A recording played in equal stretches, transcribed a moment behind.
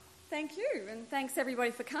Thank you, and thanks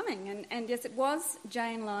everybody for coming. And yes, it was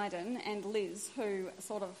Jane Lydon and Liz who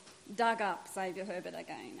sort of dug up Xavier Herbert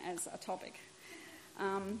again as a topic.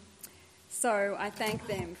 So I thank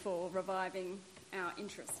them for reviving our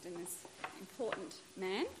interest in this important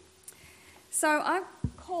man. So I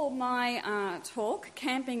call my talk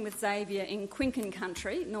Camping with Xavier in Kwinkin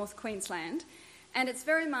Country, North Queensland, and it's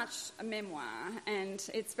very much a memoir and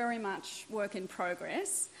it's very much work in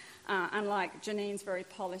progress. Unlike Janine's very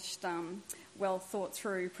polished, well thought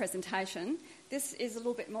through presentation, this is a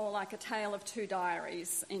little bit more like a tale of two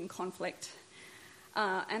diaries in conflict.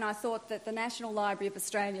 And I thought that the National Library of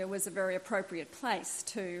Australia was a very appropriate place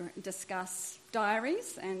to discuss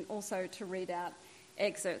diaries and also to read out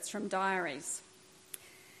excerpts from diaries.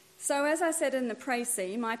 So as I said in the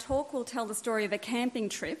précis, my talk will tell the story of a camping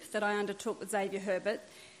trip that I undertook with Xavier Herbert,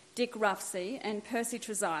 Dick Ruffsey and Percy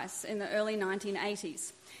Trezise in the early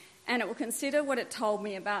 1980s. And it will consider what it told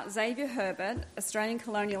me about Xavier Herbert, Australian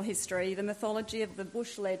colonial history, the mythology of the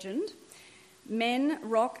bush legend, men,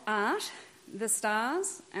 rock art, the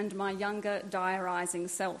stars, and my younger diarising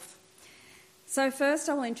self. So first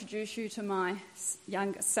I will introduce you to my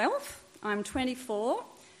younger self. I'm 24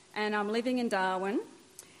 and I'm living in Darwin,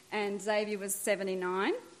 and Xavier was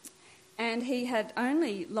 79, and he had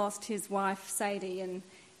only lost his wife Sadie in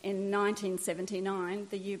 1979,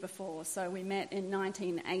 the year before, so we met in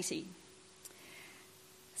 1980.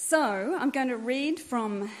 So I'm going to read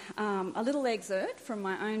from a little excerpt from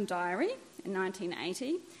my own diary in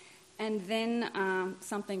 1980, and then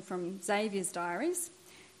something from Xavier's diaries,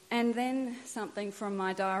 and then something from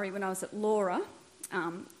my diary when I was at Laura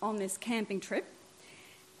on this camping trip,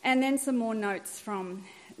 and then some more notes from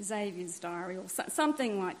Xavier's diary, or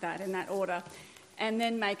something like that in that order, and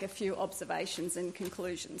then make a few observations and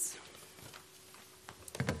conclusions.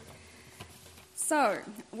 So,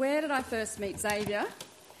 where did I first meet Xavier?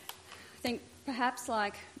 I think perhaps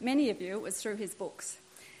like many of you, it was through his books.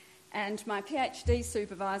 And my PhD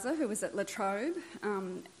supervisor, who was at La Trobe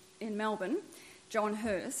in Melbourne, John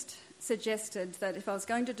Hurst, suggested that if I was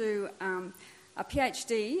going to do a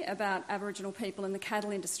PhD about Aboriginal people in the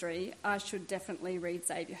cattle industry, I should definitely read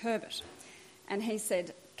Xavier Herbert. And he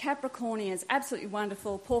said, Capricornia is absolutely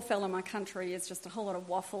wonderful. Poor Fellow My Country is just a whole lot of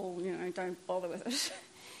waffle, don't bother with it.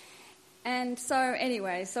 And so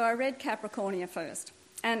anyway, I read Capricornia first.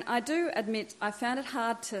 And I do admit I found it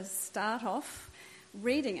hard to start off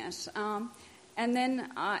reading it. And then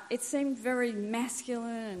it seemed very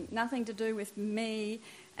masculine and nothing to do with me.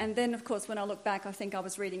 And then, of course, when I look back, I think I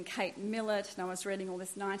was reading Kate Millett and I was reading all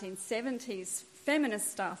this 1970s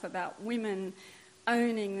feminist stuff about women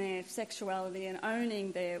owning their sexuality and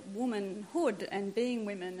owning their womanhood and being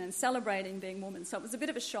women and celebrating being women. So it was a bit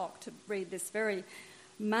of a shock to read this very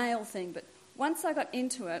male thing. But once I got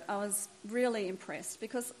into it, I was really impressed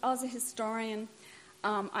because I was a historian.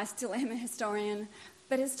 I still am a historian.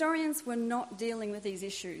 But historians were not dealing with these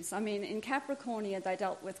issues. I mean, in Capricornia, they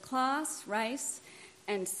dealt with class, race,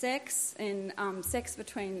 and sex, and sex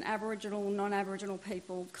between Aboriginal and non-Aboriginal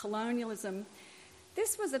people, colonialism.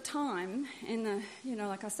 This was a time in the,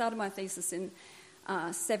 like I started my thesis in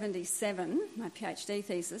 77, my PhD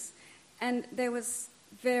thesis, and there was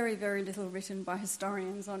very, very little written by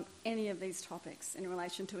historians on any of these topics in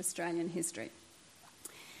relation to Australian history.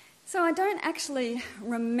 So I don't actually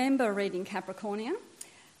remember reading Capricornia,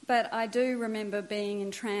 but I do remember being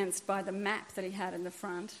entranced by the map that he had in the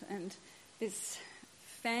front and this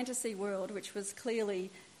fantasy world, which was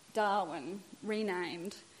clearly Darwin,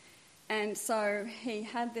 renamed. And so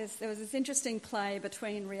there was this interesting play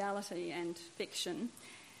between reality and fiction.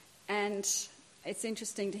 And it's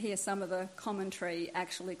interesting to hear some of the commentary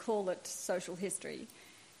actually call it social history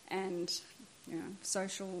and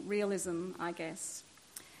social realism, I guess.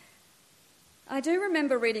 I do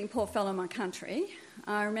remember reading Poor Fellow My Country.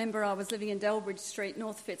 I remember I was living in Delbridge Street,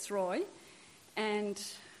 North Fitzroy, and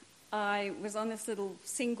I was on this little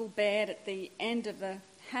single bed at the end of the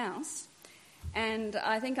house, and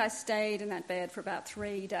I think I stayed in that bed for about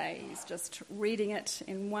 3 days, just reading it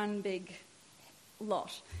in one big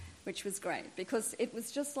lot, which was great, because it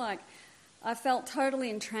was just like I felt totally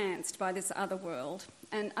entranced by this other world,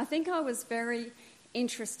 and I think I was very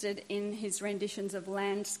interested in his renditions of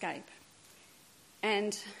landscape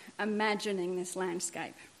and imagining this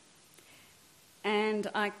landscape. And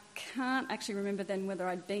I can't actually remember then whether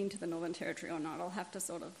I'd been to the Northern Territory or not. I'll have to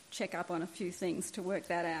sort of check up on a few things to work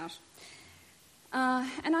that out.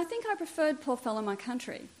 And I think I preferred Poor Fellow My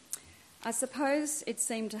Country. I suppose it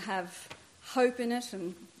seemed to have hope in it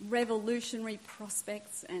and revolutionary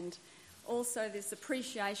prospects and also this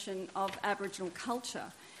appreciation of Aboriginal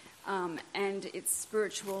culture and its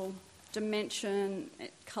spiritual dimension,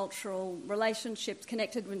 cultural relationships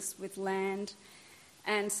connected with land.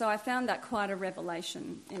 And so I found that quite a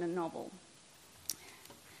revelation in a novel.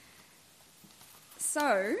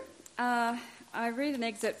 So I read an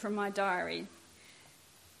excerpt from my diary.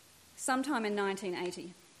 Sometime in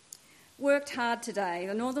 1980. Worked hard today.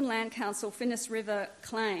 The Northern Land Council Finniss River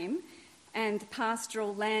claim and the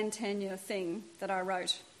pastoral land tenure thing that I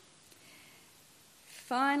wrote.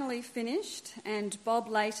 Finally finished, and Bob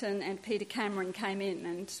Layton and Peter Cameron came in,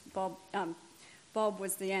 and Bob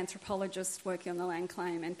was the anthropologist working on the land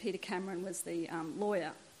claim, and Peter Cameron was the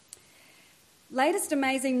lawyer. Latest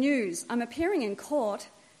amazing news. I'm appearing in court, ...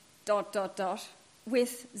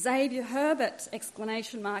 with Xavier Herbert, !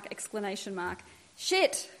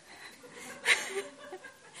 Shit!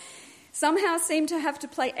 Somehow seem to have to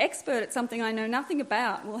play expert at something I know nothing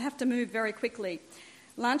about. We'll have to move very quickly.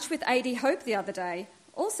 Lunch with A.D. Hope the other day,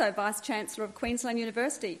 also Vice-Chancellor of Queensland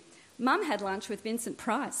University. Mum had lunch with Vincent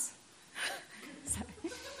Price. So,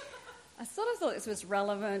 I sort of thought this was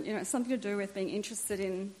relevant, something to do with being interested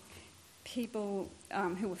in people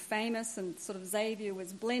who were famous, and sort of Xavier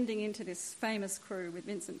was blending into this famous crew with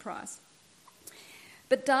Vincent Price.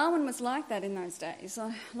 But Darwin was like that in those days.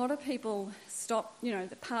 A lot of people stopped,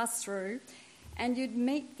 that passed through, and you'd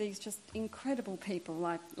meet these just incredible people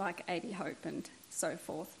like A.D. Hope and so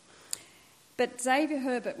forth. But Xavier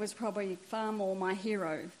Herbert was probably far more my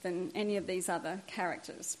hero than any of these other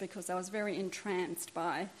characters, because I was very entranced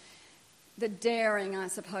by the daring, I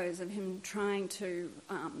suppose, of him trying to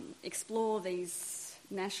explore these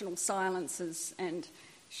national silences and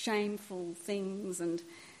shameful things, and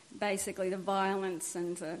basically the violence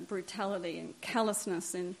and the brutality and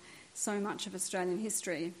callousness in so much of Australian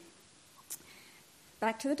history.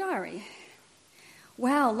 Back to the diary.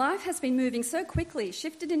 Wow, life has been moving so quickly.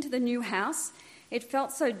 Shifted into the new house. It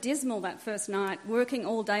felt so dismal that first night, working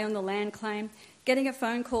all day on the land claim, getting a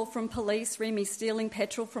phone call from police, re me stealing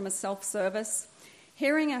petrol from a self-service,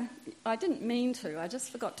 I didn't mean to, I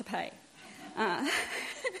just forgot to pay.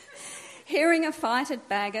 Hearing a fight at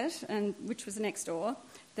Bagot, which was next door,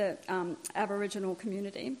 the Aboriginal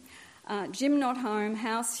community. Jim not home,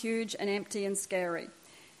 house huge and empty and scary.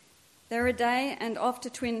 There a day and off to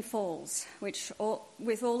Twin Falls, which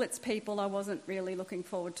with all its people I wasn't really looking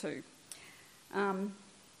forward to. I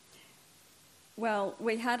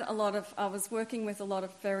was working with a lot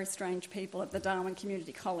of very strange people at the Darwin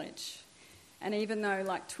Community College. And even though,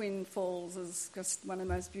 Twin Falls is just one of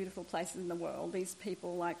the most beautiful places in the world, these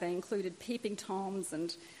people, they included peeping toms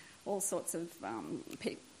and all sorts of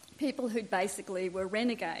people who basically were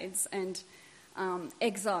renegades and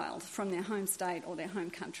exiled from their home state or their home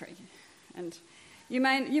country. And you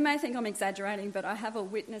may think I'm exaggerating, but I have a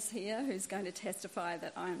witness here who's going to testify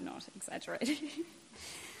that I am not exaggerating.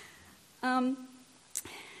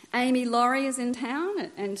 Amy Laurie is in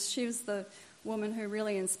town, and she was the woman who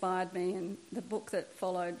really inspired me in the book that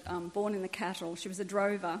followed, Born in the Cattle. She was a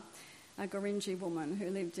drover, a Gurindji woman who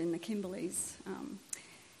lived in the Kimberleys.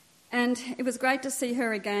 And it was great to see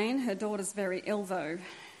her again. Her daughter's very ill, though.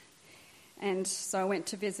 And so I went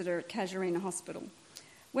to visit her at Casuarina Hospital.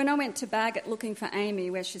 When I went to Bagot looking for Amy,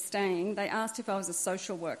 where she's staying, they asked if I was a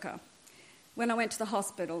social worker. When I went to the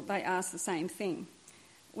hospital, they asked the same thing.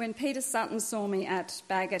 When Peter Sutton saw me at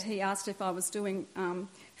Bagot, he asked if I was doing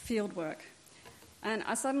field work. And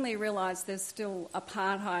I suddenly realised there's still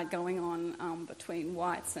apartheid going on between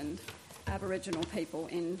whites and Aboriginal people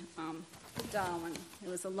in Darwin.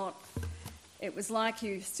 It was like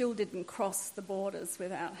you still didn't cross the borders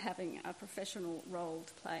without having a professional role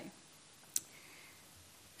to play.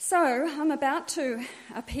 So I'm about to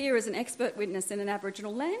appear as an expert witness in an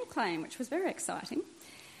Aboriginal land claim, which was very exciting.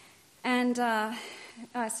 And I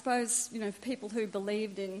suppose, for people who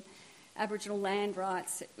believed in Aboriginal land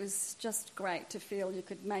rights, it was just great to feel you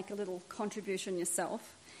could make a little contribution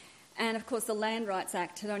yourself. And of course the Land Rights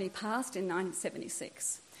Act had only passed in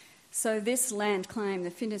 1976. So this land claim, the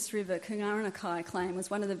Finniss River Kungaranekai claim, was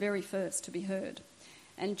one of the very first to be heard.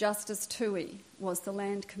 And Justice Tui was the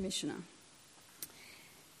land commissioner.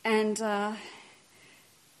 And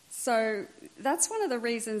so that's one of the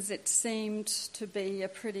reasons it seemed to be a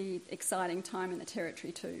pretty exciting time in the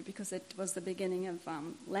Territory too, because it was the beginning of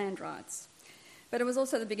land rights. But it was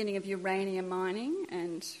also the beginning of uranium mining,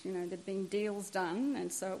 and, there'd been deals done,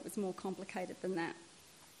 and so it was more complicated than that.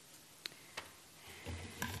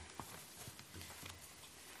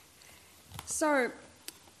 So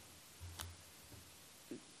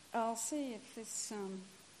I'll see if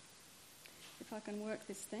I can work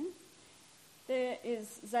this thing. There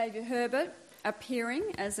is Xavier Herbert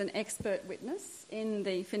appearing as an expert witness in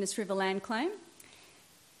the Finniss River land claim.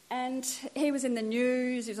 And he was in the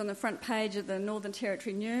news, he was on the front page of the Northern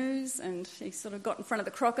Territory News, and he sort of got in front of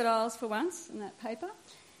the crocodiles for once in that paper.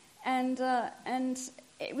 And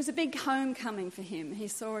it was a big homecoming for him. He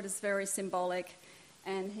saw it as very symbolic,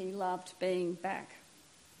 and he loved being back.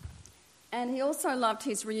 And he also loved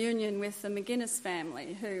his reunion with the McGuinness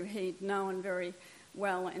family, who he'd known very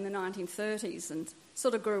well in the 1930s and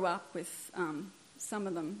sort of grew up with some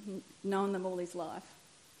of them, known them all his life.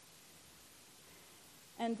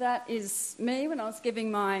 And that is me when I was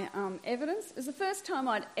giving my evidence. It was the first time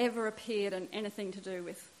I'd ever appeared in anything to do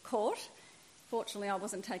with court. Fortunately, I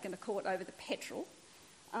wasn't taken to court over the petrol.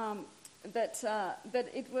 But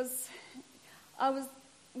it was...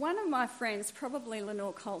 One of my friends, probably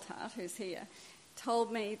Lenore Coltart, who's here,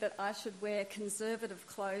 told me that I should wear conservative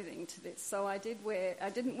clothing to this. So I didn't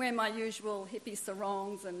wear my usual hippie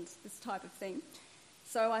sarongs and this type of thing.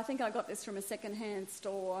 So I think I got this from a second-hand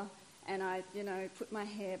store, and I, put my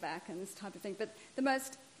hair back and this type of thing. But the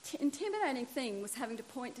most intimidating thing was having to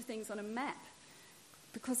point to things on a map,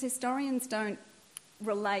 because historians don't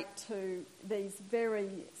relate to these very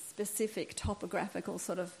specific topographical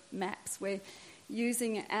sort of maps. We're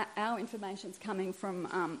using our information's coming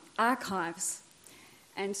from archives.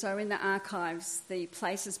 And so in the archives, the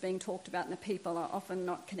places being talked about and the people are often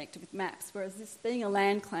not connected with maps, whereas this being a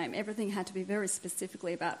land claim, everything had to be very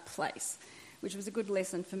specifically about place, which was a good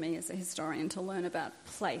lesson for me as a historian to learn about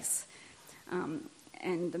place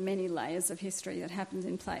and the many layers of history that happens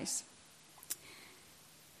in place.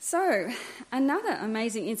 So, another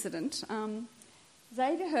amazing incident,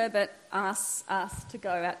 Xavier Herbert asked us to go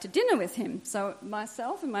out to dinner with him. So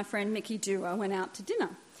myself and my friend Mickey Dewar went out to dinner.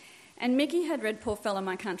 And Mickey had read Poor Fellow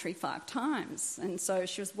My Country 5 times, and so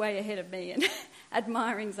she was way ahead of me in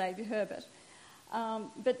admiring Xavier Herbert.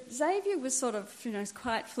 But Xavier was sort of,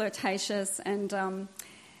 quite flirtatious, and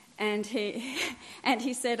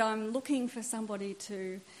he said, "I'm looking for somebody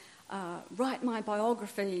to write my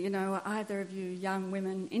biography. Are either of you young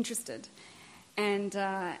women interested?"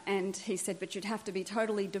 And he said, "But you'd have to be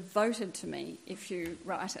totally devoted to me if you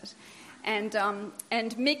write it."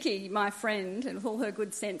 And Mickey, my friend, and with all her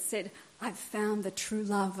good sense, said, "I've found the true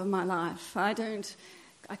love of my life.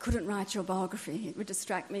 I couldn't write your biography. It would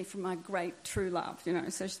distract me from my great true love."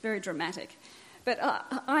 So she's very dramatic. But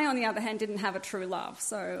I, on the other hand, didn't have a true love.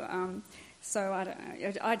 So I don't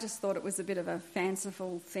know. I just thought it was a bit of a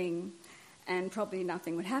fanciful thing, and probably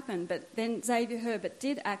nothing would happen. But then Xavier Herbert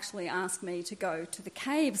did actually ask me to go to the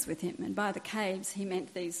caves with him, and by the caves he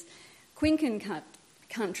meant these Quincan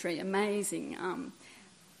country, amazing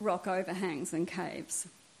rock overhangs and caves.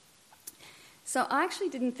 So I actually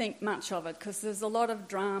didn't think much of it, because there's a lot of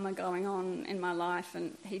drama going on in my life,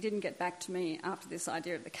 and he didn't get back to me after this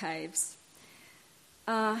idea of the caves.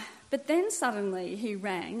 But then suddenly he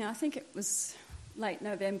rang. I think it was late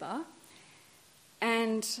November,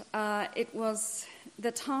 and it was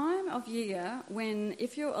the time of year when,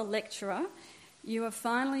 if you're a lecturer, you have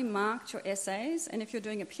finally marked your essays, and if you're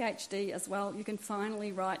doing a PhD as well, you can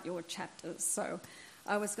finally write your chapters. So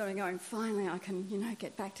I was going, finally I can,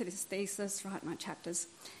 get back to this thesis, write my chapters.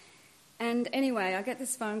 And anyway, I get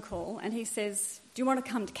this phone call, and he says, "Do you want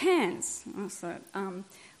to come to Cairns?" I said,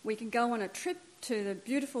 "We can go on a trip to the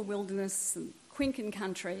beautiful wilderness and Quincan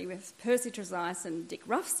country with Percy Trezise and Dick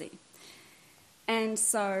Ruffsey." And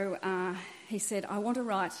so he said, "I want to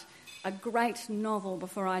write a great novel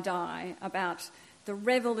before I die about the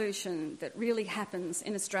revolution that really happens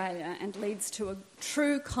in Australia and leads to a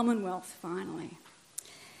true Commonwealth finally,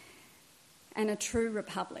 and a true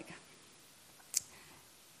republic."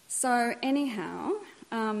 So anyhow,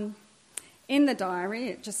 in the diary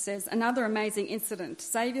it just says, "Another amazing incident.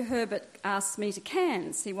 Xavier Herbert asks me to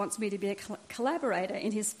Cairns. He wants me to be a collaborator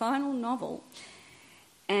in his final novel."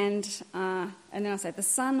 And then I say, "The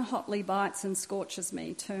sun hotly bites and scorches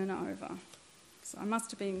me, turn over." So I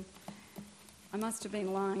must have been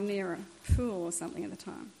lying near a pool or something at the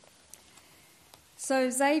time. So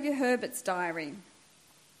Xavier Herbert's diary.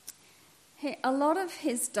 A lot of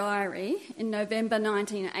his diary in November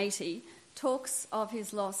 1980 talks of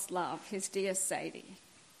his lost love, his dear Sadie.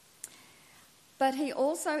 But he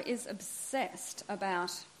also is obsessed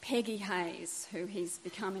about Peggy Hayes, who he's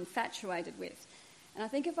become infatuated with. And I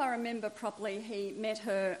think if I remember properly, he met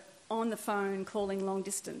her on the phone calling long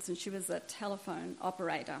distance, and she was a telephone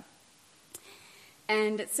operator.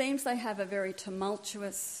 And it seems they have a very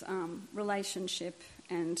tumultuous relationship,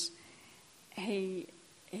 and he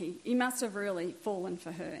must have really fallen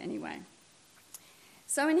for her anyway.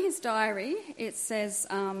 So in his diary, it says,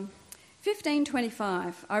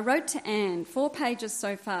 15:25, "I wrote to Anne, 4 pages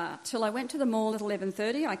so far, till I went to the mall at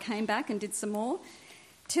 11:30. I came back and did some more.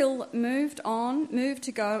 Till moved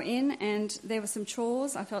to go in, and there were some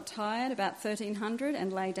chores. I felt tired about 1300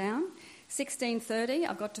 and lay down. 16:30,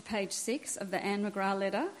 I got to page 6 of the Anne McGrath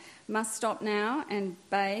letter. Must stop now and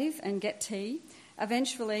bathe and get tea,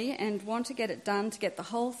 eventually, and want to get it done to get the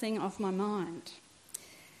whole thing off my mind.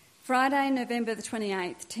 Friday, November the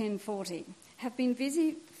 28th, 10:40. Have been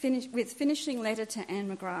busy with finishing letter to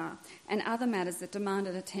Anne McGrath and other matters that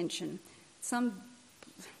demanded attention. Some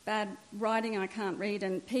bad writing I can't read,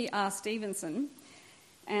 and P.R. Stevenson,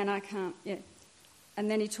 and I can't,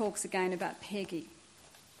 And then he talks again about Peggy.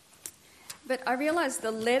 But I realised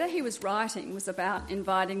the letter he was writing was about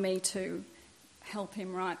inviting me to help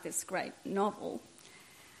him write this great novel.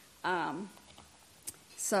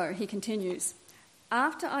 So he continues.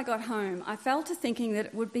 After I got home, I fell to thinking that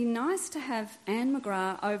it would be nice to have Anne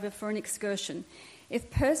McGrath over for an excursion,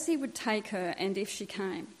 if Percy would take her and if she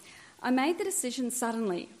came. I made the decision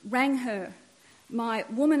suddenly, rang her, my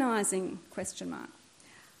womanising ?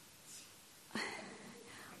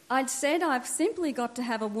 I'd said I've simply got to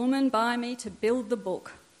have a woman by me to build the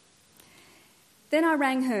book. Then I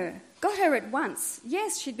rang her, got her at once.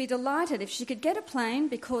 Yes, she'd be delighted if she could get a plane,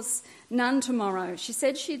 because none tomorrow. She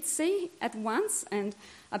said she'd see at once and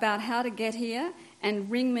about how to get here and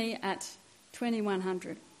ring me at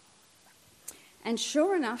 2100. And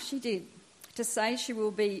sure enough, she did, to say she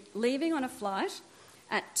will be leaving on a flight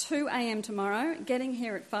at 2 a.m. tomorrow, getting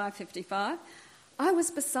here at 5:55. I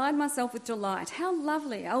was beside myself with delight. How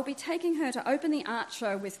lovely. I'll be taking her to open the art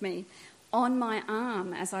show with me on my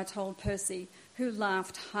arm, as I told Percy, who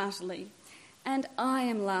laughed heartily. And I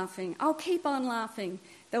am laughing. I'll keep on laughing.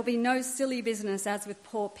 There'll be no silly business as with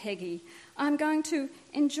poor Peggy. I'm going to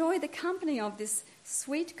enjoy the company of this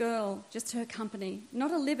sweet girl, just her company,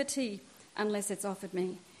 not a liberty unless it's offered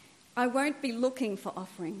me. I won't be looking for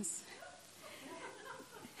offerings.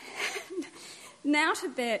 Now to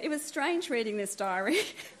bed. It was strange reading this diary.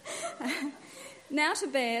 Now to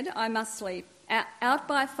bed, I must sleep. Out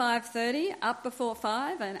by 5:30, up before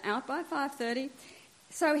 5 and out by 5:30.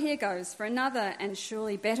 So here goes for another and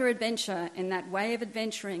surely better adventure in that way of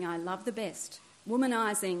adventuring I love the best,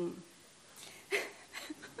 womanising.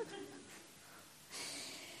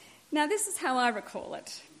 Now this is how I recall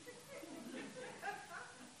it.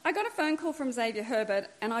 I got a phone call from Xavier Herbert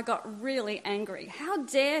and I got really angry. How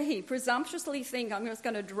dare he presumptuously think I'm just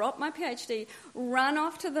going to drop my PhD, run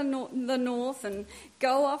off to the north and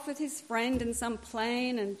go off with his friend in some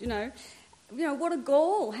plane and, you know, what a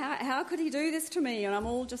gall. How could he do this to me? And I'm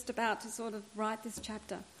all just about to sort of write this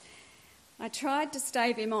chapter. I tried to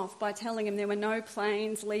stave him off by telling him there were no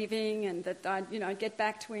planes leaving and that I'd, get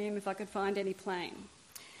back to him if I could find any plane.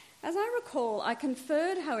 As I recall, I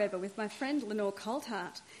conferred, however, with my friend Lenore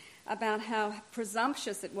Coltart about how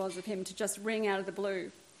presumptuous it was of him to just ring out of the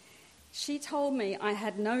blue. She told me I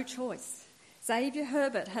had no choice. Xavier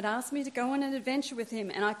Herbert had asked me to go on an adventure with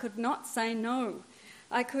him and I could not say no.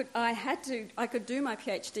 I could do my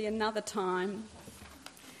PhD another time.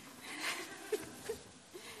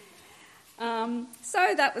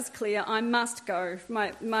 So that was clear. I must go.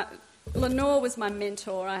 Lenore was my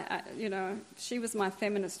mentor. She was my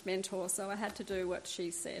feminist mentor, so I had to do what she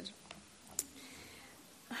said.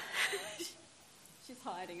 She's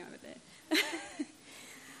hiding over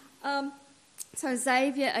there. So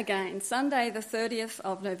Xavier again, Sunday the 30th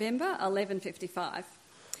of November, 11:55.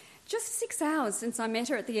 Just 6 hours since I met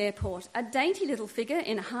her at the airport, a dainty little figure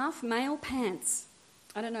in half male pants.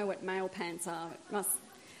 I don't know what male pants are. It must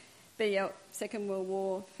be a Second World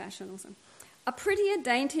War fashion or something. A prettier,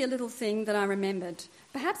 daintier little thing that I remembered,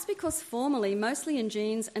 perhaps because formerly mostly in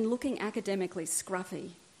jeans and looking academically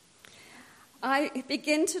scruffy. I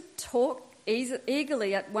began to talk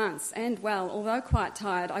eagerly at once, and, well, although quite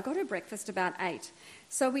tired, I got her breakfast about 8.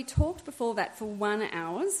 So we talked before that for 1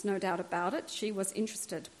 hour, no doubt about it. She was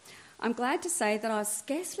interested. I'm glad to say that I was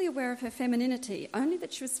scarcely aware of her femininity, only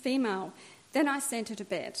that she was female. Then I sent her to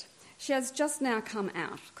bed. She has just now come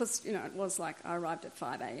out, because, it was like I arrived at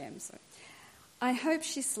 5 a.m, so... I hope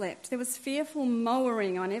she slept. There was fearful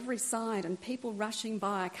mowing on every side and people rushing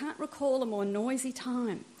by. I can't recall a more noisy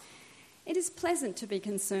time. It is pleasant to be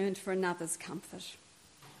concerned for another's comfort.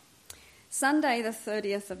 Sunday, the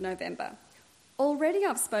 30th of November. Already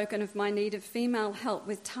I've spoken of my need of female help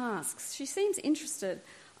with tasks. She seems interested.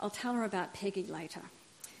 I'll tell her about Peggy later.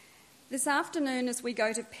 This afternoon, as we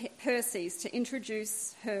go to Percy's to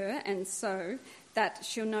introduce her, and so that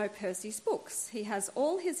she'll know Percy's books. He has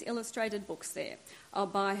all his illustrated books there. I'll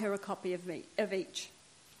buy her a copy of each.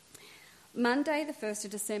 Monday, the 1st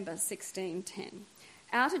of December, 1610.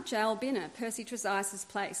 Out at Jalbina, Percy Trezis's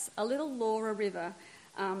place, a little Laura River,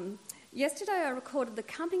 Yesterday I recorded the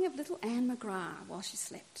coming of little Anne McGrath while she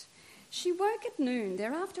slept. She woke at noon.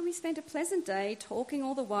 Thereafter we spent a pleasant day talking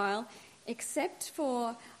all the while, except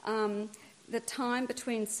for the time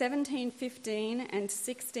between 1715 and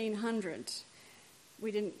 1600.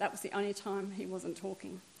 That was the only time he wasn't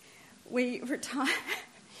talking. We retired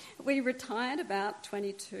about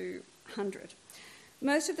 2200.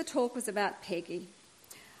 Most of the talk was about Peggy.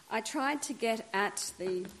 I tried to get at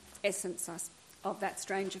the essence of that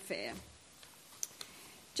strange affair.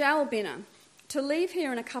 Jalbina. To leave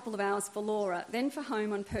here in a couple of hours for Laura, then for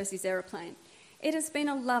home on Percy's aeroplane. It has been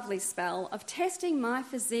a lovely spell of testing my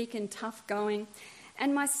physique in tough going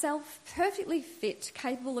and myself perfectly fit,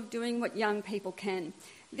 capable of doing what young people can.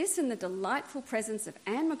 This in the delightful presence of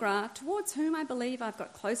Anne McGrath, towards whom I believe I've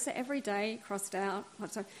got closer every day, crossed out,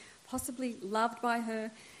 possibly loved by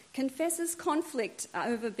her, confesses conflict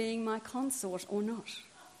over being my consort or not.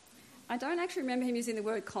 I don't actually remember him using the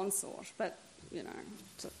word consort, but,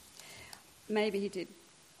 maybe he did.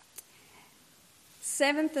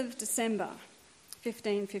 7th of December,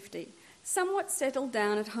 1550. Somewhat settled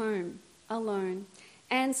down at home, alone.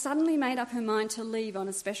 Anne suddenly made up her mind to leave on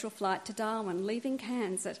a special flight to Darwin, leaving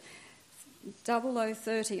Cairns at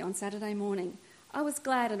 00:30 on Saturday morning. I was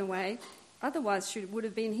glad in a way, otherwise she would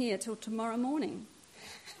have been here till tomorrow morning.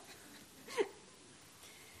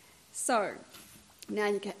 So, now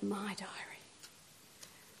you get my diary.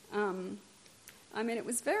 It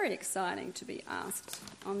was very exciting to be asked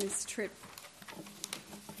on this trip.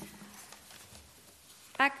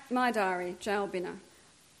 My diary, Jalbina.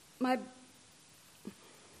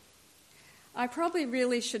 I probably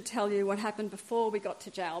really should tell you what happened before we got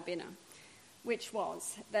to Jalbina, which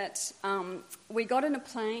was that we got in a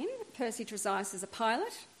plane. Percy Trezise is a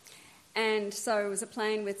pilot, and so it was a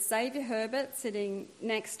plane with Xavier Herbert sitting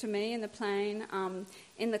next to me in the plane.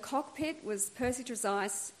 In the cockpit was Percy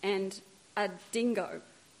Trezise and a dingo.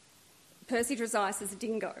 Percy Trezise's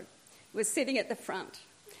dingo was sitting at the front.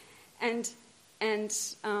 And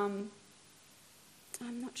I'm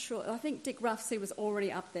not sure, I think Dick Ruffsey was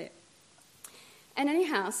already up there. And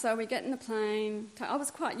anyhow, so we get in the plane. I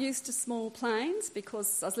was quite used to small planes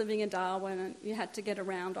because I was living in Darwin and you had to get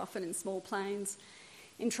around often in small planes,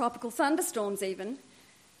 in tropical thunderstorms even.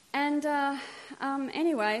 And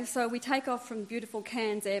anyway, so we take off from beautiful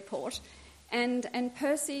Cairns Airport and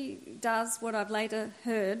Percy does what I've later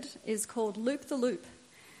heard is called Loop the Loop,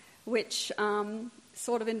 which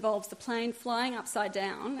sort of involves the plane flying upside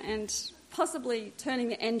down and possibly turning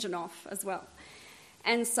the engine off as well.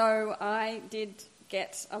 And so I did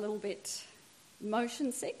get a little bit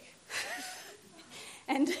motion sick.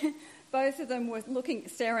 And both of them were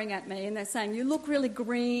staring at me and they're saying, "You look really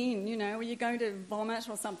green, are you going to vomit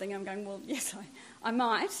or something?" I'm going, "Well, yes, I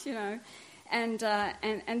might, And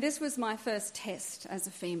this was my first test as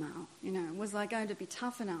a female, Was I going to be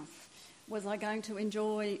tough enough? Was I going to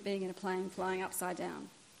enjoy being in a plane flying upside down?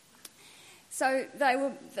 So they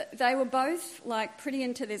were both pretty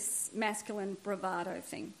into this masculine bravado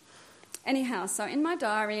thing. Anyhow, so in my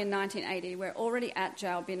diary in 1980, we're already at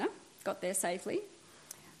Jalbina, got there safely.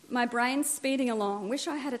 My brain's speeding along. Wish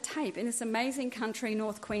I had a tape in this amazing country,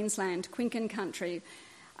 North Queensland, Quincan country.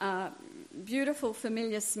 Beautiful,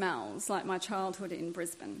 familiar smells like my childhood in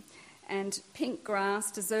Brisbane. And pink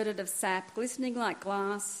grass, deserted of sap, glistening like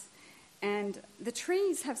glass. And the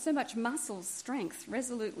trees have so much muscle, strength,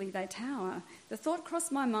 resolutely they tower. The thought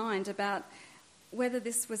crossed my mind about whether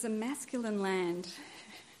this was a masculine land.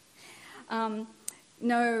 No,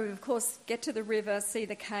 of course, get to the river, see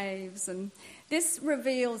the caves. And this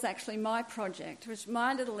reveals actually my project, which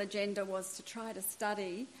my little agenda was to try to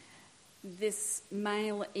study this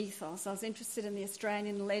male ethos. I was interested in the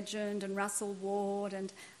Australian legend and Russell Ward,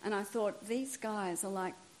 and I thought these guys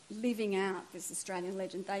are living out this Australian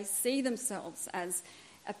legend. They see themselves as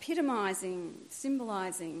epitomising,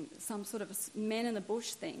 symbolising some sort of a men in the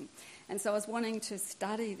bush thing. And so I was wanting to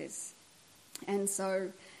study this. And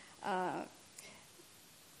so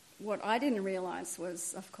what I didn't realise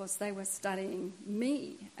was, of course, they were studying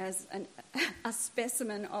me as a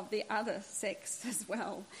specimen of the other sex as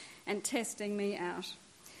well and testing me out.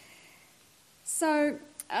 So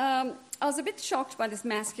I was a bit shocked by this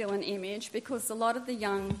masculine image because a lot of the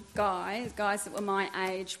young guys that were my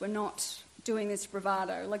age, were not doing this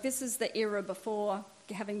bravado. This is the era before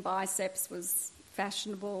having biceps was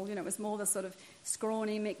fashionable. It was more the sort of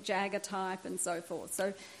scrawny Mick Jagger type and so forth.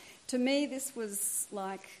 So to me, this was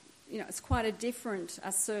it's quite a different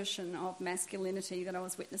assertion of masculinity that I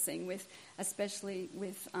was witnessing especially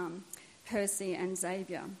with Percy and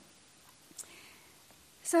Xavier.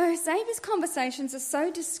 So Xavier's conversations are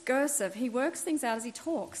so discursive. He works things out as he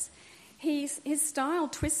talks. His style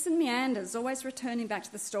twists and meanders, always returning back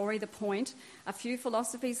to the story, the point, a few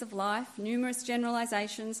philosophies of life, numerous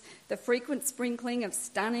generalisations, the frequent sprinkling of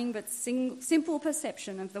stunning but simple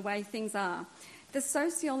perception of the way things are. The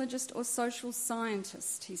sociologist or social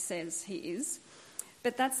scientist, he says he is.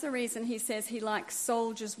 But that's the reason he says he likes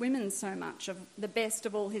Soldiers' Women so much, of the best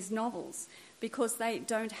of all his novels, because they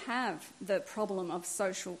don't have the problem of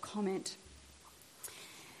social comment.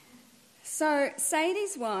 So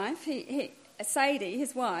Sadie's wife, Sadie,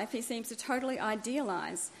 his wife, he seems to totally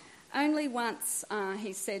idealise. Only once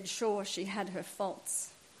he said, sure, she had her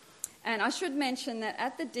faults. And I should mention that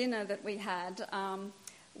at the dinner that we had,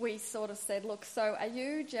 we sort of said, look, so are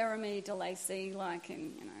you Jeremy de Lacy,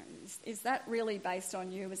 is that really based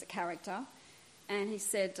on you as a character? And he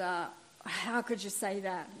said, how could you say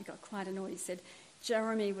that? He got quite annoyed. He said,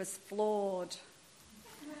 Jeremy was flawed.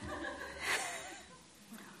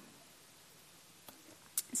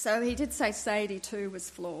 So he did say Sadie too was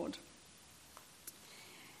flawed.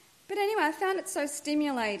 But anyway, I found it so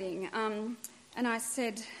stimulating. And I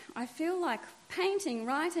said, I feel like painting,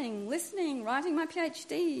 writing, listening, writing my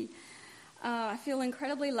PhD. I feel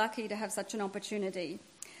incredibly lucky to have such an opportunity.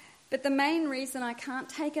 But the main reason I can't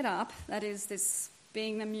take it up, that is this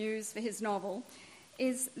being the muse for his novel,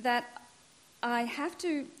 is that I have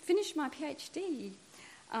to finish my PhD.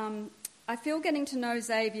 I feel getting to know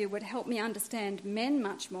Xavier would help me understand men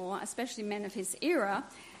much more, especially men of his era,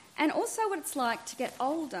 and also what it's like to get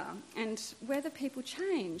older and whether people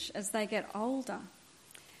change as they get older.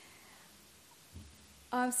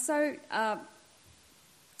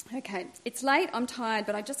 Okay, it's late, I'm tired,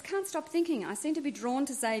 but I just can't stop thinking. I seem to be drawn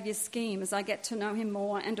to Xavier's scheme as I get to know him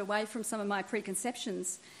more and away from some of my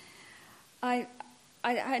preconceptions. I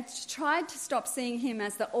had tried to stop seeing him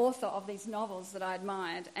as the author of these novels that I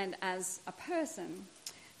admired and as a person.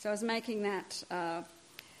 So I was making that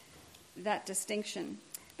distinction.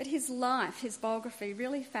 But his life, his biography,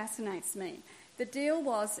 really fascinates me. The deal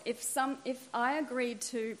was if I agreed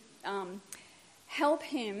to help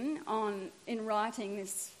him in writing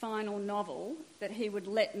this final novel, that he would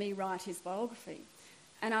let me write his biography.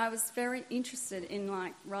 And I was very interested in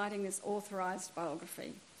writing this authorised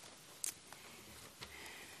biography.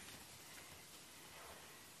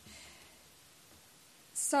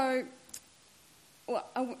 So,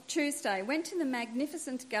 Tuesday, went to the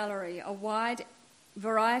magnificent gallery, a wide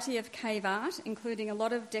variety of cave art, including a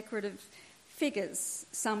lot of decorative figures,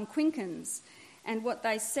 some quinkins, and what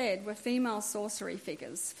they said were female sorcery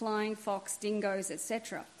figures, flying fox, dingoes,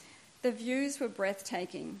 etc. The views were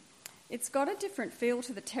breathtaking. It's got a different feel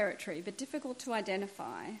to the territory, but difficult to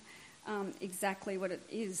identify exactly what it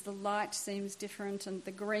is. The light seems different and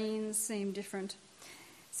the greens seem different.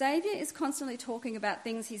 Xavier is constantly talking about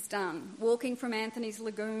things he's done, walking from Anthony's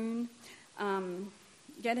Lagoon,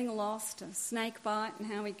 getting lost, a snake bite and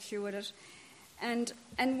how he cured it. And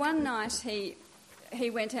one night he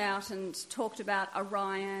went out and talked about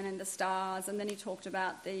Orion and the stars, and then he talked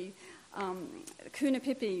about the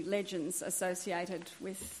Kunapipi legends associated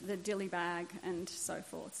with the dilly bag and so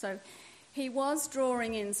forth. So he was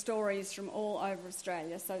drawing in stories from all over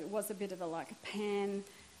Australia, so it was a bit of a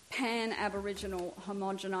pan-Aboriginal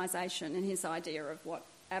homogenisation in his idea of what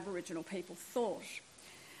Aboriginal people thought.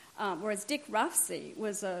 Whereas Dick Ruffsey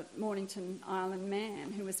was a Mornington Island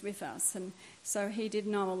man who was with us, and so he did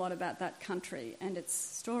know a lot about that country and its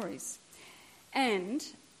stories. And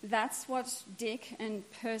that's what Dick and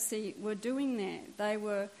Percy were doing there. They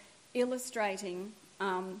were illustrating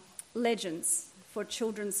legends for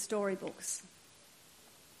children's storybooks.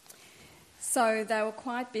 So they were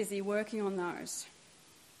quite busy working on those.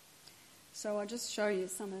 So I'll just show you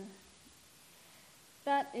some of...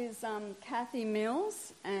 That is Kathy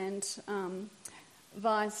Mills and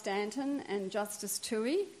Vi Stanton and Justice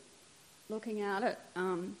Toohey looking out at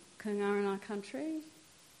Kungarana country.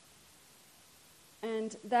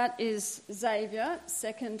 And that is Xavier,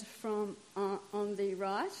 second from on the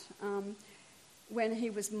right, when he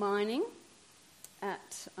was mining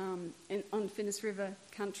on Finnis River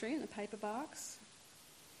country in the paper barks.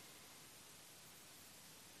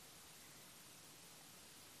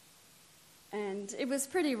 And it was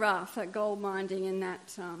pretty rough at gold mining in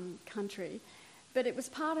that country. But it was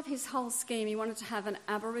part of his whole scheme. He wanted to have an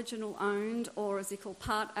Aboriginal-owned, or as he called,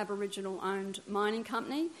 part Aboriginal-owned mining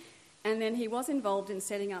company. And then he was involved in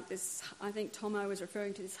setting up this, I think Tomo was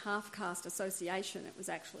referring to this half-caste association, it was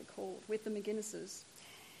actually called, with the McGuinnesses.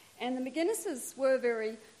 And the McGuinnesses were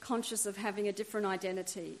very conscious of having a different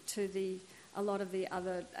identity to a lot of the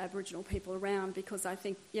other Aboriginal people around, because I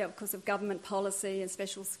think, because of government policy and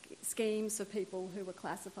special schemes for people who were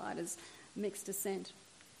classified as mixed descent.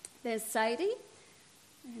 There's Sadie,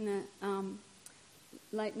 in the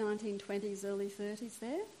late 1920s, early 30s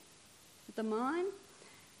there, at the mine.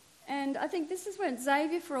 And I think this is when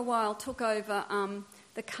Xavier for a while took over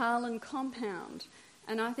the Carlin compound,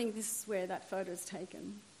 and I think this is where that photo is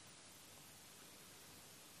taken.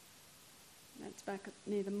 That's back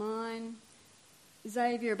near the mine.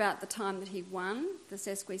 Xavier, about the time that he won the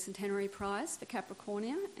Sesquicentenary Prize for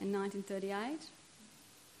Capricornia in 1938.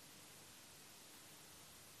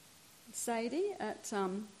 Sadie at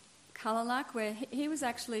Kallalak, where he was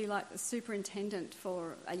actually like the superintendent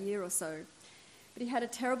for a year or so. But he had a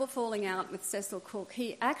terrible falling out with Cecil Cook.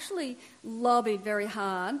 He actually lobbied very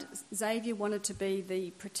hard. Xavier wanted to be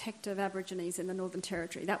the protector of Aborigines in the Northern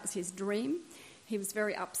Territory. That was his dream. He was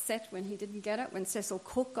very upset when he didn't get it, when Cecil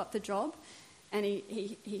Cook got the job. And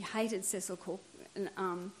he hated Cecil Cook.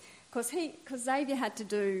 Because Xavier had to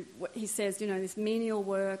do what he says, this menial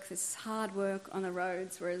work, this hard work on the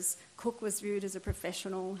roads, whereas Cook was viewed as a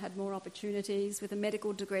professional, had more opportunities with a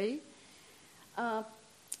medical degree.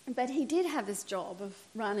 But he did have this job of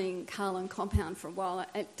running Carlin Compound for a while.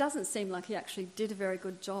 It doesn't seem like he actually did a very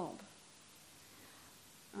good job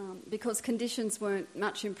because conditions weren't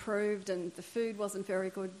much improved and the food wasn't very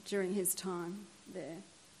good during his time there.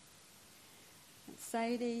 And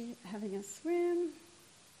Sadie having a swim.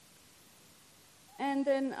 And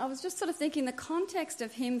then I was just sort of thinking the context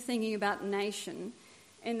of him thinking about nation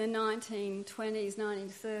in the 1920s,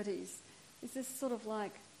 1930s is this sort of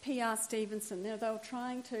like P.R. Stevenson. They were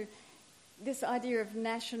trying to, this idea of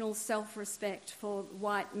national self-respect for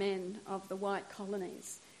white men of the white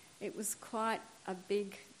colonies. It was quite a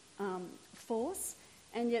big force,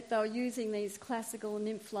 and yet they were using these classical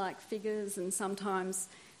nymph-like figures and sometimes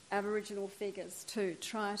Aboriginal figures to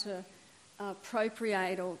try to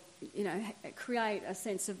appropriate or, create a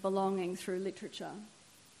sense of belonging through literature.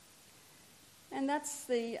 And that's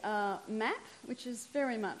the map, which is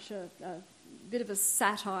very much a bit of a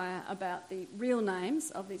satire about the real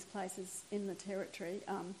names of these places in the territory,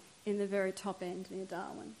 in the very top end near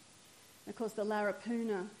Darwin. And of course, the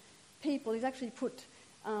Larapuna people, he's actually put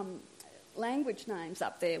language names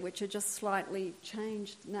up there, which are just slightly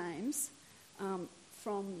changed names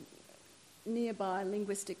from nearby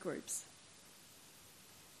linguistic groups.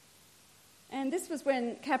 And this was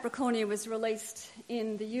when Capricornia was released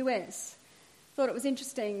in the US. Thought it was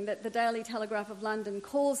interesting that the Daily Telegraph of London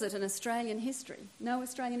calls it an Australian history. No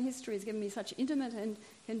Australian history has given me such intimate and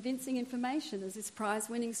convincing information as this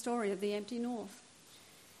prize-winning story of the Empty North.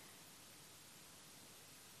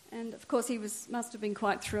 And of course he must have been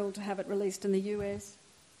quite thrilled to have it released in the US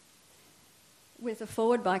with a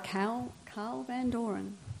foreword by Carl Van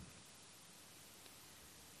Doren.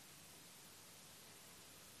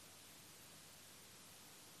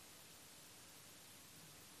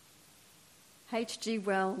 H.G.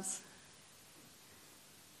 Wells.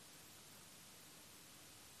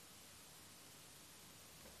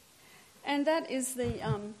 And that is the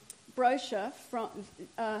brochure from...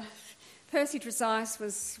 Percy Trezise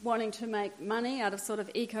was wanting to make money out of sort of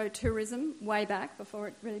eco-tourism way back before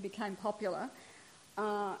it really became popular.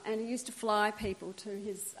 And he used to fly people to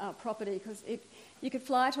his property because you could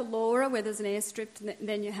fly to Laura where there's an airstrip and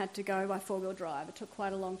then you had to go by four-wheel drive. It took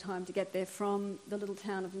quite a long time to get there from the little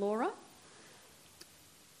town of Laura.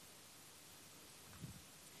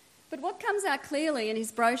 But what comes out clearly in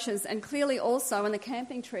his brochures and clearly also on the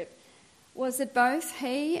camping trip was that both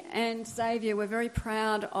he and Xavier were very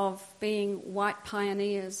proud of being white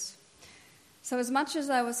pioneers. So as much as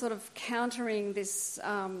they were sort of countering this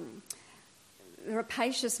the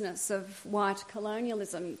rapaciousness of white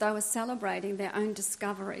colonialism, they were celebrating their own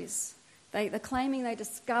discoveries. They're claiming they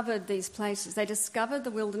discovered these places. They discovered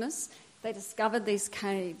the wilderness. They discovered these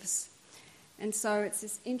caves. And so it's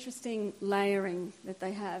this interesting layering that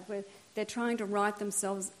they have where they're trying to write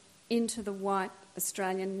themselves into the white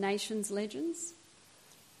Australian nation's legends.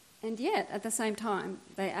 And yet, at the same time,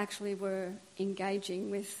 they actually were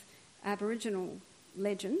engaging with Aboriginal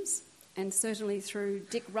legends, and certainly through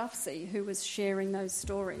Dick Ruffsey, who was sharing those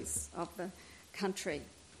stories of the country.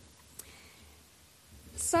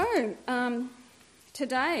 So,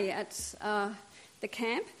 today at the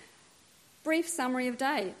camp, brief summary of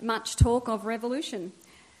day, much talk of revolution.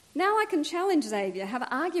 Now I can challenge Xavier, have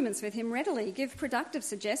arguments with him readily, give productive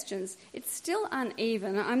suggestions. It's still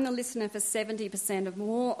uneven. I'm the listener for 70% or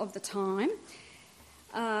more of the time.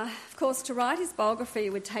 Of course, to write his biography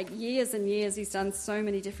would take years and years. He's done so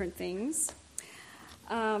many different things.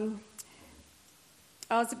 I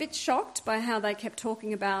was a bit shocked by how they kept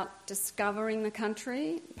talking about discovering the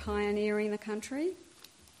country, pioneering the country.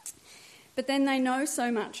 But then they know so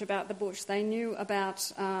much about the bush. They knew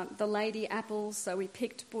about the lady apples, so we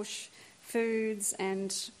picked bush foods,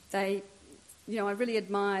 and they, I really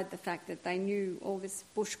admired the fact that they knew all this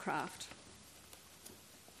bushcraft.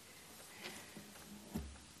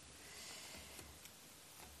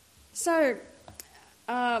 So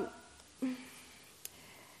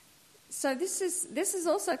this is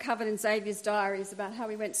also covered in Xavier's diaries about how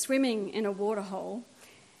he went swimming in a waterhole,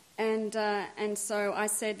 and so I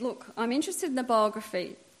said, look, I'm interested in the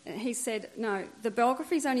biography. He said, no, the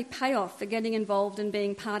biography is only payoff for getting involved and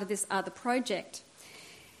being part of this other project.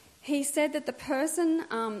 He said that the person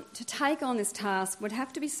to take on this task would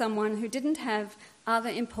have to be someone who didn't have other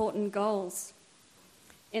important goals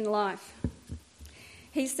in life.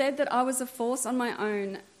 He said that I was a force on my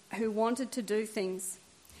own who wanted to do things.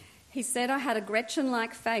 He said I had a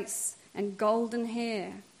Gretchen-like face and golden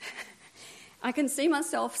hair. I can see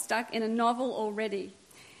myself stuck in a novel already.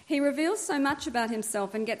 He reveals so much about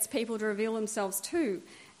himself and gets people to reveal themselves too,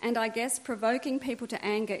 and I guess provoking people to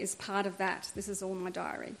anger is part of that. This is all my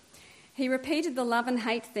diary. He repeated the love and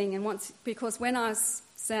hate thing, because when I was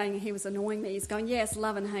saying he was annoying me, he's going, yes,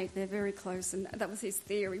 love and hate, they're very close, and that was his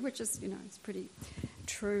theory, which is, it's a pretty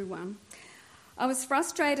true one. I was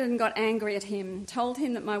frustrated and got angry at him, told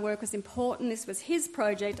him that my work was important, this was his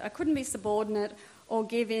project, I couldn't be subordinate or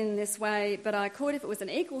give in this way, but I could if it was an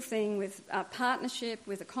equal thing with a partnership,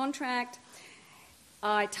 with a contract.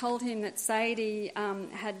 I told him that Sadie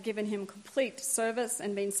had given him complete service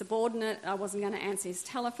and been subordinate. I wasn't going to answer his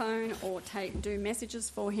telephone or do messages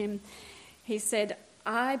for him. He said,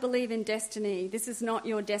 I believe in destiny. This is not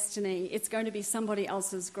your destiny. It's going to be somebody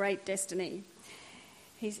else's great destiny.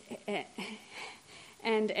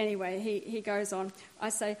 And anyway, he goes on. I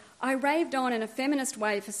say, I raved on in a feminist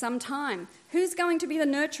way for some time. Who's going to be the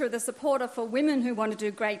nurturer, the supporter for women who want to do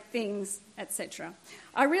great things, etc.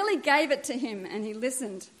 I really gave it to him and he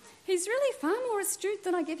listened. He's really far more astute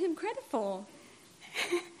than I give him credit for.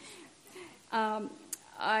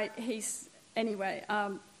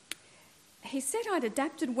 He said I'd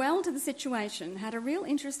adapted well to the situation, had a real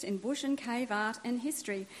interest in bush and cave art and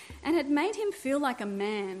history, and had made him feel like a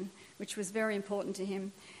man, which was very important to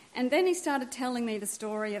him. And then he started telling me the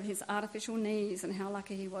story of his artificial knees and how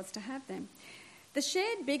lucky he was to have them. The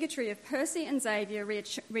shared bigotry of Percy and Xavier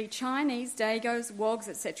re Chinese, Dagos, Wogs,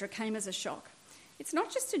 etc. came as a shock. It's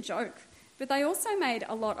not just a joke, but they also made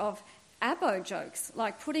a lot of abo jokes,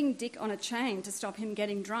 like putting Dick on a chain to stop him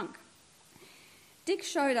getting drunk. Dick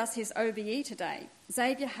showed us his OBE today.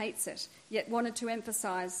 Xavier hates it, yet wanted to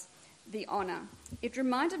emphasise the honour. It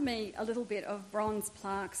reminded me a little bit of bronze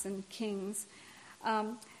plaques and kings,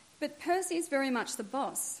 but Percy is very much the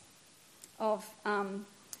boss of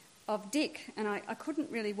Dick, and I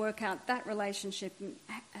couldn't really work out that relationship and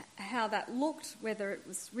how that looked, whether it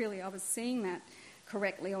was really I was seeing that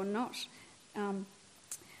correctly or not.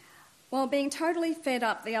 While being totally fed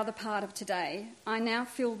up the other part of today, I now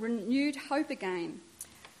feel renewed hope again.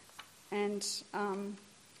 And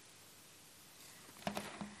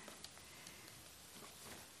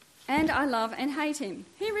I love and hate him.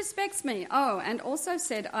 He respects me. Oh, and also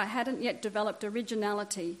said I hadn't yet developed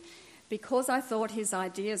originality because I thought his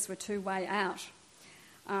ideas were too way out.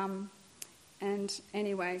 And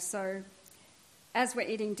anyway, so as we're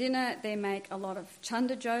eating dinner, they make a lot of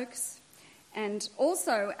chunder jokes. And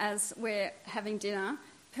also, as we're having dinner,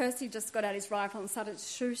 Percy just got out his rifle and started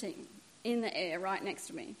shooting in the air right next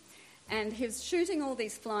to me. And he was shooting all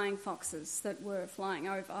these flying foxes that were flying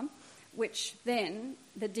over, which then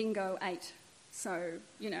the dingo ate. So,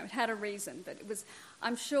 it had a reason. But it was,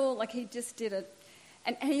 I'm sure, like he just did it.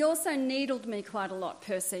 And he also needled me quite a lot,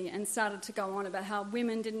 Percy, and started to go on about how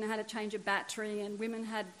women didn't know how to change a battery and women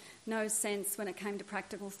had no sense when it came to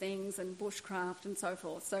practical things and bushcraft and so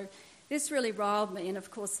forth. So this really riled me, and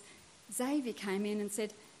of course Xavier came in and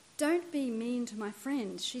said, don't be mean to my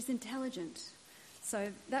friend, she's intelligent. So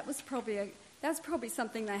that was probably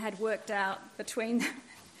something they had worked out between them,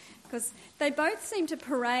 because they both seemed to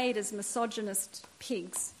parade as misogynist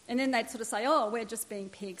pigs, and then they'd sort of say, oh, we're just being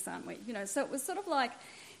pigs, aren't we? So it was sort of like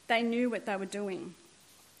they knew what they were doing.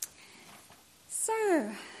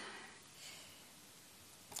 So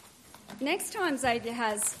next time Xavier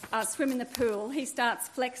has swim in the pool, he starts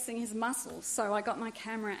flexing his muscles. So I got my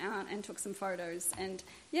camera out and took some photos. And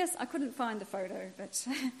yes, I couldn't find the photo, but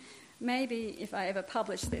maybe if I ever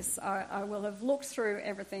publish this, I will have looked through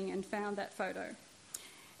everything and found that photo.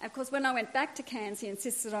 Of course, when I went back to Cairns, he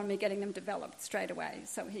insisted on me getting them developed straight away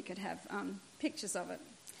so he could have pictures of it.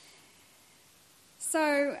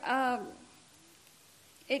 So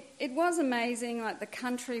it was amazing. Like, the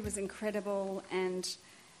country was incredible, and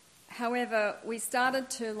however, we started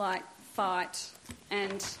to fight,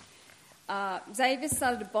 and Xavier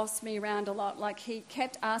started to boss me around a lot. Like, he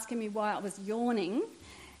kept asking me why I was yawning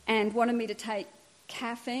and wanted me to take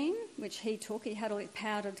caffeine, which he took. He had all his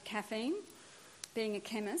powdered caffeine, being a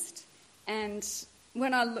chemist. And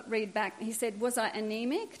when I read back, he said, was I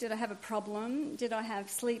anemic? Did I have a problem? Did I have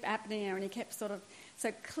sleep apnea? And he kept sort of...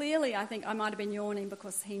 So clearly I think I might have been yawning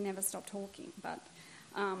because he never stopped talking. But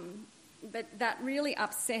that really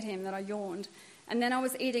upset him that I yawned. And then I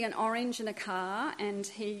was eating an orange in a car, and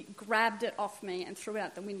he grabbed it off me and threw it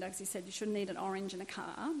out the window because he said you shouldn't eat an orange in a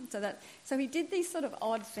car. So he did these sort of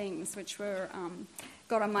odd things which were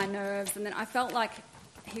got on my nerves, and then I felt like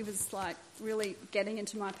he was like really getting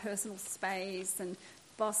into my personal space and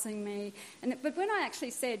bossing me. But when I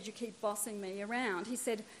actually said, you keep bossing me around, he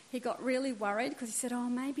said he got really worried because he said, oh,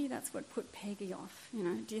 maybe that's what put Peggy off. You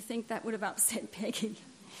know, do you think that would have upset Peggy?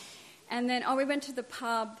 And then, we went to the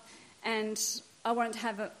pub and I wanted to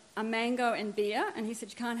have a mango and beer, and he said,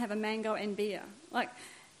 you can't have a mango and beer. Like,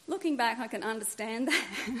 looking back, I can understand that,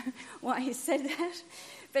 why he said that.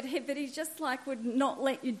 But he just, like, would not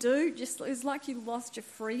let you do. It was like you lost your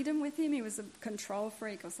freedom with him. He was a control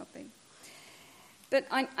freak or something. But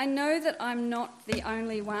I know that I'm not the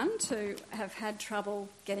only one to have had trouble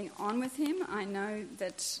getting on with him. I know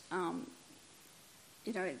that,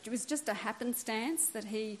 it was just a happenstance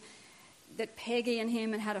that Peggy and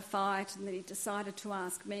him had a fight, and that he decided to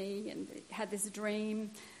ask me, and had this dream,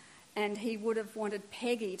 and he would have wanted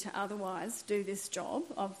Peggy to otherwise do this job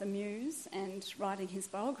of the muse and writing his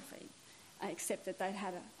biography, except that they'd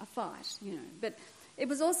had a fight, But it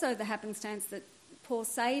was also the happenstance that poor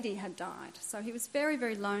Sadie had died, so he was very,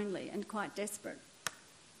 very lonely and quite desperate.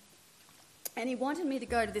 And he wanted me to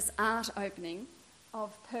go to this art opening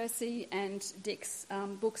of Percy and Dick's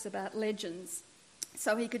books about legends,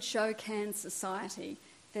 so he could show Cairns society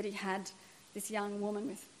that he had this young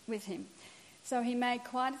woman with him. So he made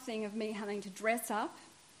quite a thing of me having to dress up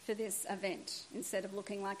for this event instead of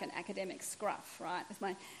looking like an academic scruff, right?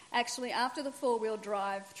 Actually, after the four-wheel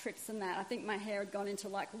drive trips and that, I think my hair had gone into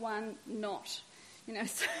like one knot,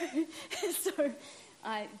 so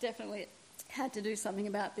I definitely had to do something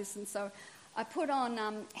about this. And so I put on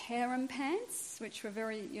harem pants, which were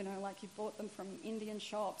very, like you bought them from Indian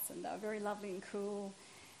shops, and they were very lovely and cool,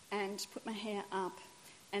 and put my hair up.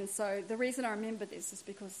 And so the reason I remember this is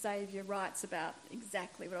because Xavier writes about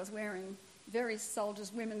exactly what I was wearing, very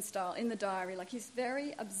Soldiers Women style, in the diary. Like, he's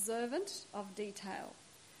very observant of detail.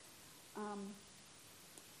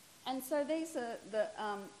 And so these are the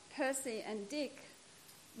Percy and Dick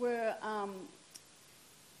were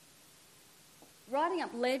writing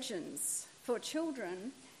up legends for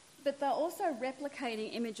children, but they're also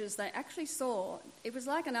replicating images they actually saw. It was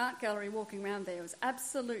like an art gallery walking around there. It was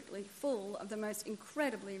absolutely full of the most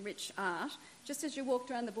incredibly rich art, just as you walked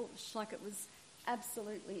around the bush, like it was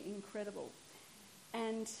absolutely incredible.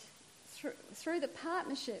 And through the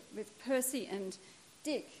partnership with Percy and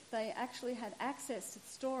Dick, they actually had access to the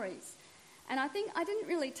stories. And I think I didn't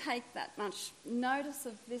really take that much notice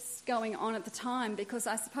of this going on at the time, because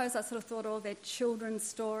I suppose I sort of thought, they're children's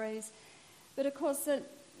stories. But of course,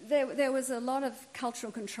 there was a lot of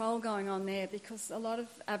cultural control going on there, because a lot of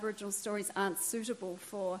Aboriginal stories aren't suitable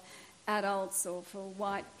for adults or for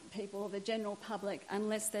white people or the general public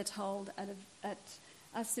unless they're told at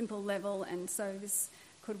a simple level. And so this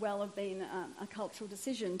could well have been a cultural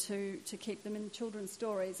decision to keep them in children's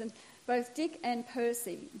stories. And both Dick and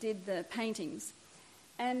Percy did the paintings.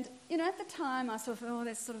 And, at the time I sort of,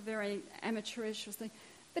 they're sort of very amateurish or something.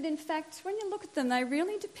 But in fact, when you look at them, they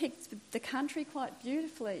really depict the country quite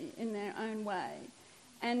beautifully in their own way.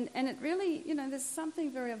 And it really, there's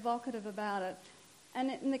something very evocative about it.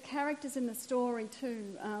 And the characters in the story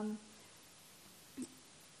too.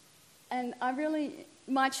 And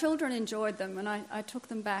my children enjoyed them, and I took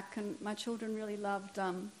them back, and my children really loved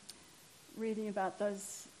reading about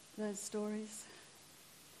those stories.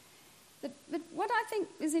 But what I think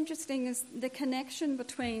is interesting is the connection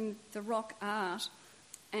between the rock art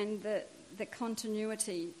and the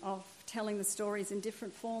continuity of telling the stories in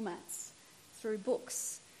different formats through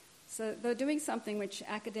books. So they're doing something which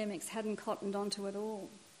academics hadn't cottoned onto at all.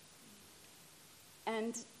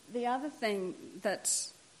 And the other thing that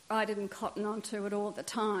I didn't cotton onto at all at the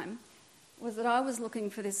time was that I was looking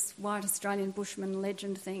for this white Australian bushman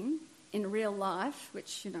legend thing in real life,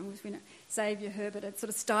 which, Xavier Herbert had sort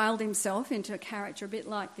of styled himself into a character a bit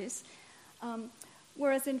like this.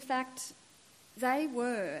 Whereas, in fact, they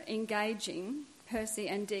were engaging, Percy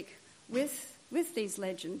and Dick, with these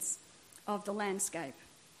legends of the landscape.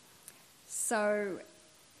 So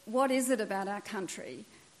what is it about our country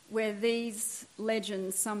where these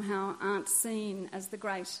legends somehow aren't seen as the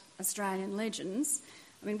great Australian legends,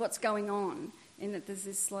 I mean, what's going on in that there's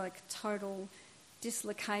this like total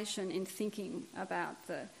dislocation in thinking about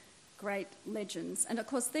the great legends. And of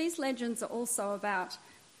course these legends are also about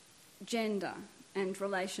gender and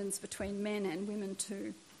relations between men and women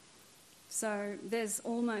too. So there's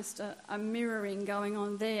almost a mirroring going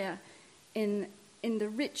on there in the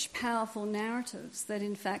rich, powerful narratives that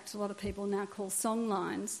in fact a lot of people now call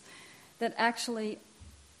songlines that actually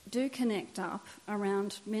do connect up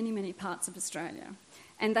around many, many parts of Australia.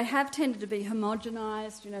 And they have tended to be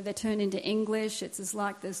homogenised, they're turned into English. It's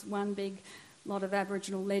like there's one big lot of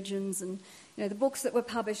Aboriginal legends and, the books that were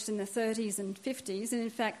published in the 30s and 50s. And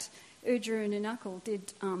in fact, Oodgeroo Noonuccal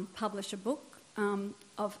did publish a book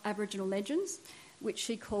of Aboriginal legends, which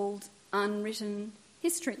she called Unwritten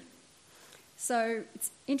History. So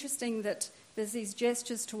it's interesting that there's these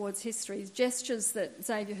gestures towards histories, gestures that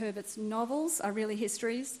Xavier Herbert's novels are really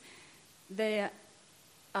histories. There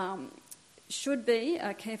should be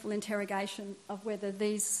a careful interrogation of whether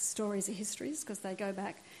these stories are histories, because they go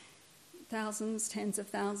back thousands, tens of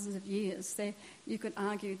thousands of years. You could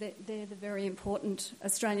argue that they're the very important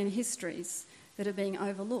Australian histories that are being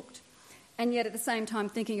overlooked. And yet at the same time,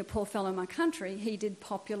 thinking of Poor Fellow My Country, he did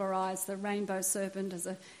popularise the rainbow serpent as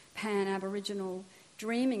a pan-Aboriginal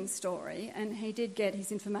dreaming story, and he did get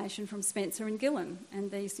his information from Spencer and Gillen,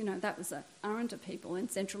 and these, that was a Arrernte people in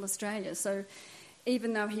Central Australia. So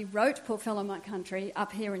even though he wrote Poor Fellow My Country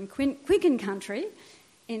up here in Quicken Country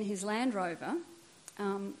in his Land Rover,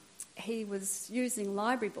 he was using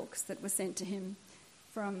library books that were sent to him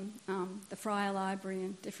from the Friar Library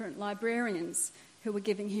and different librarians who were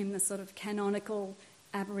giving him the sort of canonical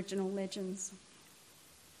Aboriginal legends.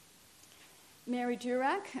 Mary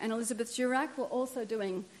Durack and Elizabeth Durack were also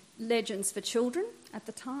doing legends for children at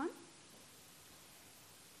the time.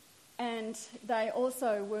 And they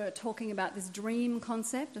also were talking about this dream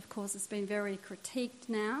concept. Of course, it's been very critiqued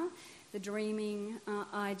now, the dreaming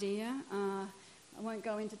idea. I won't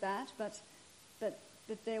go into that, but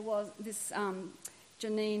there was this,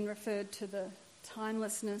 Janine referred to the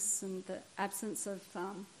timelessness and the absence of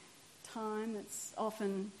time that's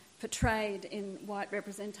often portrayed in white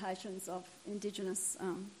representations of Indigenous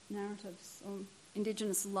narratives or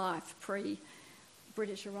Indigenous life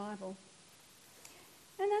pre-British arrival.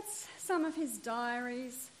 And that's some of his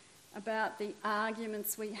diaries about the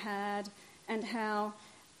arguments we had and how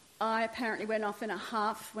I apparently went off in a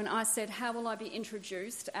huff when I said, how will I be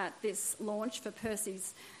introduced at this launch for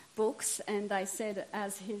Percy's books? And they said,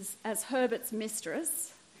 as Herbert's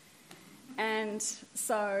mistress. And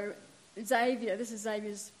so Xavier, this is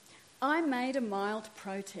Xavier's, I made a mild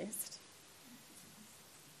protest.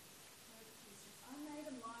 I made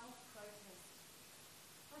a mild protest.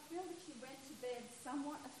 I feel that she went to bed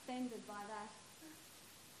somewhat offended by that.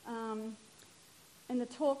 And the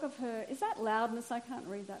talk of her, is that loudness? I can't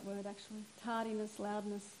read that word actually. Tardiness,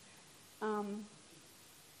 loudness.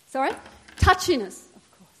 Touchiness, of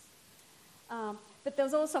course. But there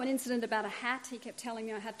was also an incident about a hat. He kept telling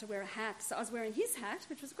me I had to wear a hat. So I was wearing his hat,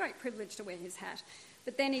 which was a great privilege to wear his hat.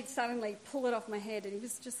 But then he'd suddenly pull it off my head, and he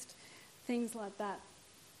was just, things like that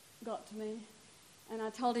got to me. And I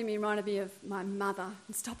told him he reminded me of my mother,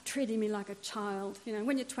 and stop treating me like a child.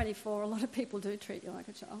 When you're 24, a lot of people do treat you like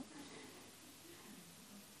a child.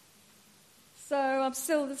 So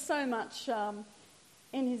there's so much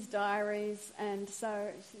in his diaries, and so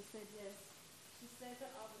she said yes. She said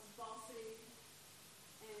that I was bossy,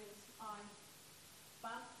 and I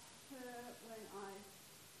bumped her when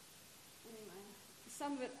anyway,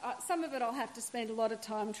 some of it I'll have to spend a lot of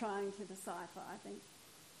time trying to decipher, I think.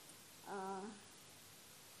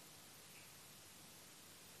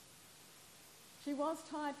 She was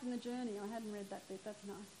tired from the journey. I hadn't read that bit. That's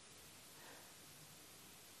nice.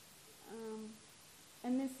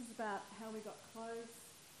 And this is about how we got close,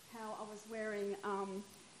 how I was wearing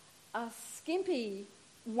a skimpy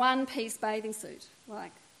one-piece bathing suit.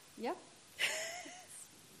 Yep.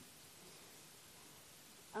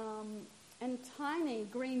 And tiny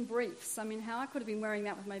green briefs. I mean, how I could have been wearing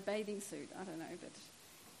that with my bathing suit, I don't know.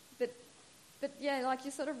 But yeah, like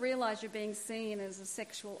you sort of realise you're being seen as a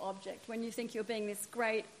sexual object when you think you're being this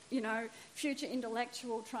great, future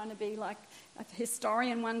intellectual trying to be like a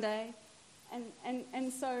historian one day.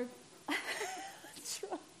 And so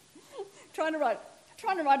trying to write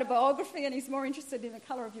a biography, and he's more interested in the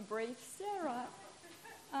colour of your briefs. Yeah, right.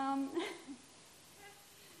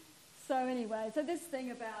 So anyway, so this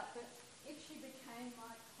thing about that if she became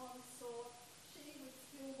my consort, she would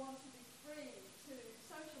still want to be free to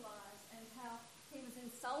socialise, and how he was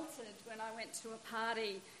insulted when I went to a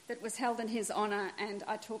party that was held in his honour and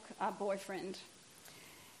I took a boyfriend.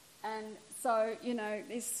 And so,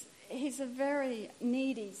 he's a very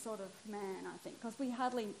needy sort of man, I think, because we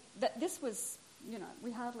hardly sort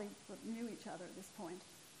of knew each other at this point.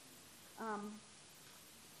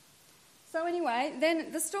 So anyway,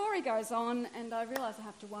 then the story goes on, and I realise I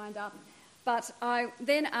have to wind up, but I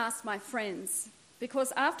then asked my friends,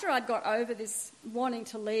 because after I'd got over this wanting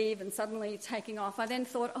to leave and suddenly taking off, I then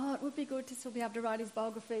thought, it would be good to still be able to write his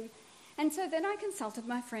biography. And so then I consulted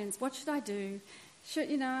my friends. What should I do?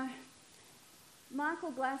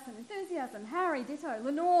 Michael Glasson, enthusiasm. Harry, ditto.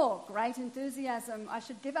 Lenore, great enthusiasm. I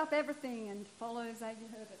should give up everything and follow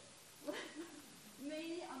Xavier Herbert.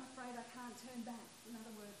 Me, I'm afraid I can't turn back. In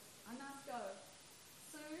other words, I must go.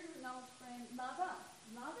 Sue, an old friend.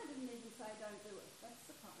 Mother didn't even say don't do it. That's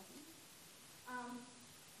surprising.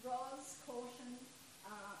 Roz, caution.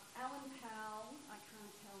 Alan Powell, I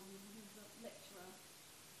can't tell him, he's a lecturer.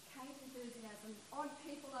 Kate, enthusiasm. Odd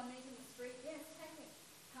people I meet in the street. Yes, take it.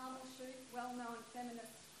 Carmel Shute, well-known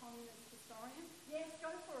feminist, communist historian. Yes, go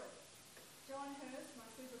for it. John Hurst, my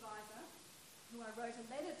supervisor, who I wrote a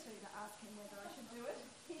letter to ask him whether I should do it.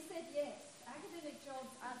 He said yes. Academic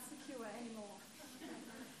jobs aren't secure anymore.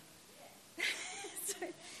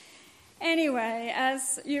 Anyway,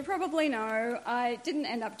 as you probably know, I didn't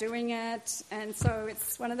end up doing it, and so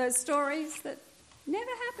it's one of those stories that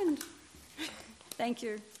never happened. Thank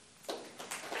you.